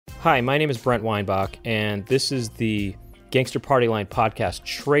Hi, my name is Brent Weinbach, and this is the Gangster Party Line podcast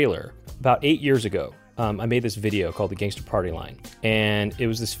trailer. About 8 years ago, I made this video called the Gangster Party Line, and it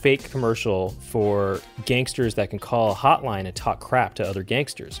was this fake commercial for gangsters that can call a hotline and talk crap to other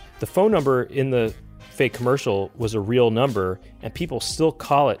gangsters. The phone number in the fake commercial was a real number, and people still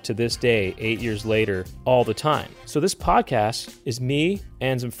call it to this day, 8 years later, all the time. So this podcast is me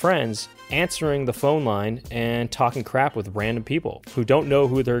and some friends answering the phone line and talking crap with random people who don't know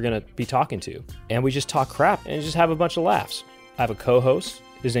who they're going to be talking to. And we just talk crap and just have a bunch of laughs. I have a co-host.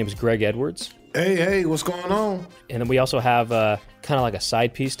 His name is Greg Edwards. Hey, what's going on? And then we also have kind of like a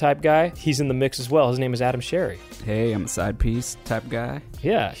side piece type guy. He's in the mix as well. His name is Adam Sherry. Hey, I'm a side piece type guy.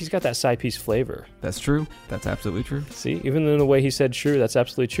 Yeah, he's got that side piece flavor. That's true. That's absolutely true. See, even in the way he said true, that's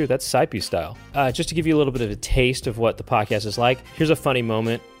absolutely true. That's side piece style. Just to give you a little bit of a taste of what the podcast is like, here's a funny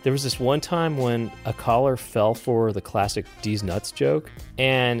moment. There was this one time when a caller fell for the classic D's Nuts joke,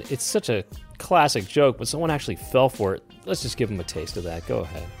 and it's such a classic joke, but someone actually fell for it. Let's just give him a taste of that. Go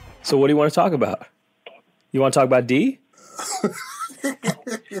ahead. So what do you want to talk about? You want to talk about D? I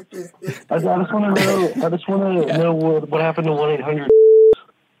just want to know what happened to 1-800.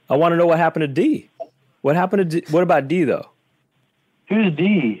 I want to know what happened to D. What happened to D? What about D though? Who's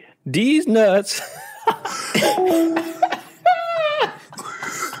D? D's Nuts.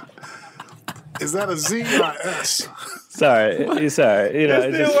 Is that a Z or a S? Sorry. You know,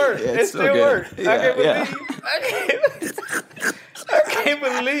 It still works. It still works. Yeah. I can't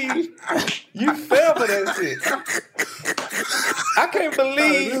believe you fell for that shit. I can't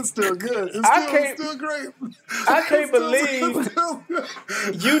believe It's still good. It's still great. I can't believe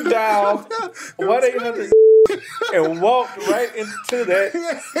you dialed 1-800 and walked right into that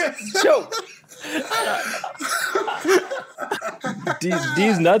joke.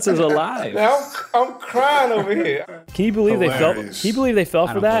 D's Nuts is alive. Now I'm crying over here. Can you believe Hilarious. they fell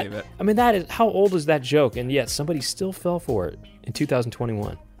I for don't that? believe it. I mean, that is how old is that joke? And yet somebody still fell for it in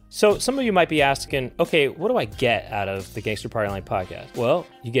 2021. So some of you might be asking, okay, what do I get out of the Gangster Party Line podcast? Well,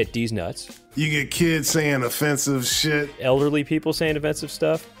 you get D's Nuts, You get kids saying offensive shit. elderly people saying offensive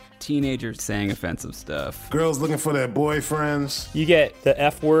stuff. Teenagers saying offensive stuff. Girls looking for their boyfriends. You get the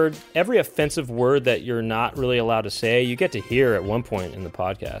F word, every offensive word that you're not really allowed to say, you get to hear at one point in the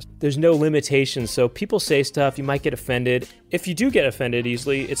podcast. There's no limitations, so people say stuff, you might get offended. If you do get offended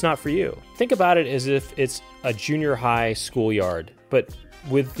easily, it's not for you. Think about it as if it's a junior high schoolyard, but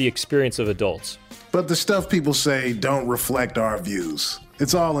with the experience of adults. But the stuff people say don't reflect our views.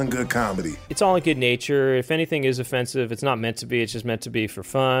 It's all in good comedy. It's all in good nature. If anything is offensive, it's not meant to be. It's just meant to be for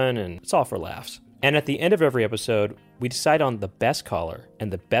fun, and it's all for laughs. And at the end of every episode, we decide on the best caller,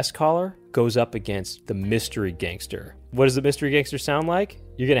 and the best caller goes up against the mystery gangster. What does the mystery gangster sound like?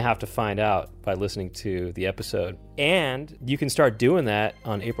 You're going to have to find out by listening to the episode. And you can start doing that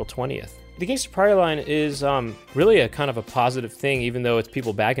on April 20th. The Gangster Party Line is really a kind of a positive thing, even though it's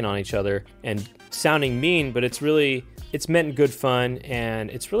people bagging on each other and sounding mean, but it's meant in good fun, and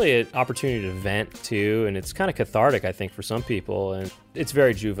it's really an opportunity to vent too, and it's kind of cathartic, I think, for some people, and it's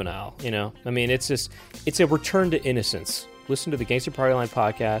very juvenile, you know? I mean, it's a return to innocence. Listen to the Gangster Party Line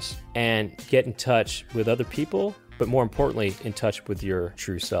podcast and get in touch with other people, but more importantly, in touch with your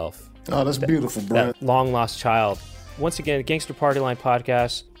true self. Oh, that's beautiful, Brent. That long-lost child. Once again, the Gangster Party Line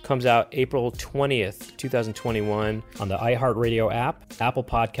podcast comes out April 20th, 2021 on the iHeartRadio app, Apple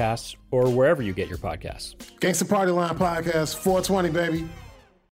Podcasts, or wherever you get your podcasts. Gangsta Party Line Podcast, 420, baby.